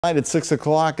Tonight at 6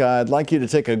 o'clock, I'd like you to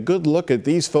take a good look at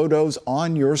these photos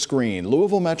on your screen.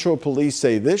 Louisville Metro Police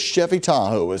say this Chevy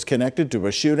Tahoe is connected to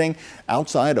a shooting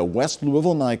outside a West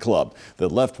Louisville nightclub that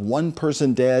left one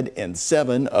person dead and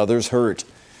 7 others hurt.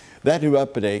 That new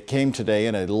update came today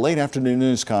in a late afternoon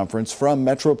news conference from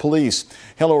Metro Police.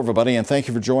 Hello, everybody, and thank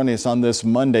you for joining us on this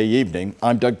Monday evening.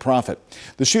 I'm Doug Proffitt.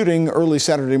 The shooting early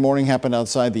Saturday morning happened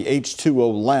outside the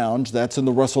H2O Lounge. That's in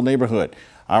the Russell neighborhood.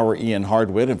 Our Ian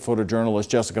Hardwitt and photojournalist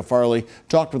Jessica Farley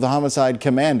talked with the homicide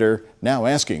commander, now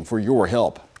asking for your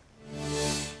help.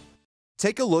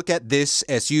 Take a look at this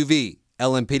SUV.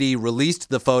 LMPD released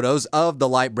the photos of the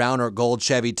light brown or gold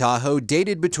Chevy Tahoe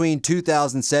dated between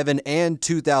 2007 and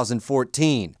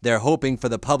 2014. They're hoping for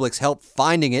the public's help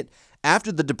finding it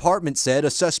after the department said a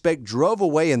suspect drove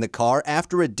away in the car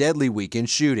after a deadly weekend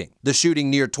shooting. The shooting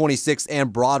near 26th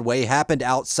and Broadway happened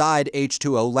outside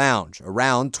H2O Lounge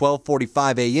around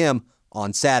 12:45 a.m.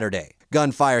 on Saturday.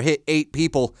 Gunfire hit 8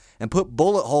 people and put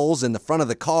bullet holes in the front of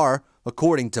the car,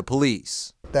 according to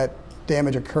police. That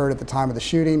damage occurred at the time of the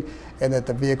shooting and that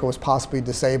the vehicle was possibly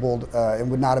disabled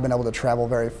and would not have been able to travel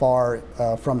very far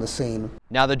from the scene.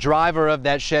 Now, the driver of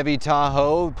that Chevy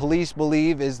Tahoe, police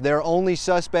believe, is their only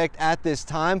suspect at this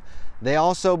time. They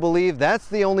also believe that's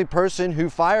the only person who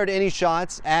fired any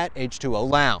shots at H2O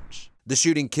Lounge. The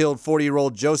shooting killed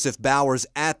 40-year-old Joseph Bowers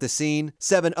at the scene.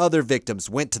 7 other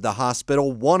victims went to the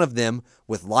hospital, one of them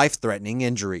with life-threatening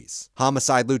injuries.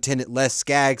 Homicide Lieutenant Les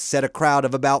Skaggs said a crowd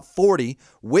of about 40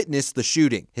 witnessed the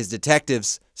shooting. His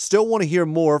detectives still want to hear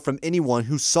more from anyone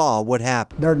who saw what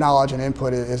happened. Their knowledge and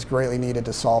input is greatly needed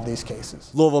to solve these cases.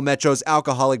 Louisville Metro's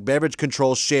Alcoholic Beverage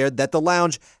Control shared that the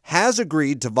lounge has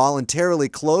agreed to voluntarily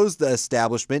close the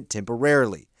establishment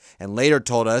temporarily, and later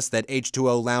told us that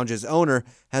H2O Lounge's owner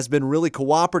has been really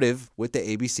cooperative with the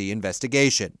ABC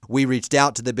investigation. We reached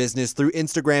out to the business through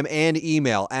Instagram and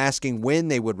email asking when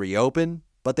they would reopen,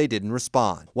 but they didn't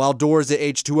respond. While doors at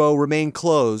H2O remain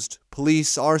closed,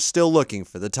 police are still looking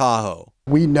for the Tahoe.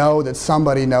 We know that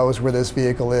somebody knows where this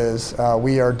vehicle is.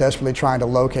 We are desperately trying to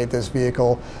locate this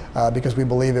vehicle because we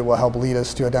believe it will help lead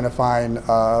us to identifying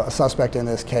a suspect in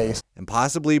this case. And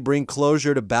possibly bring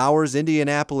closure to Bowers'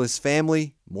 Indianapolis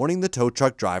family mourning the tow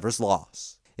truck driver's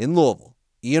loss. In Louisville,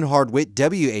 Ian Hardwitt,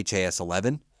 WHAS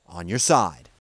 11, on your side.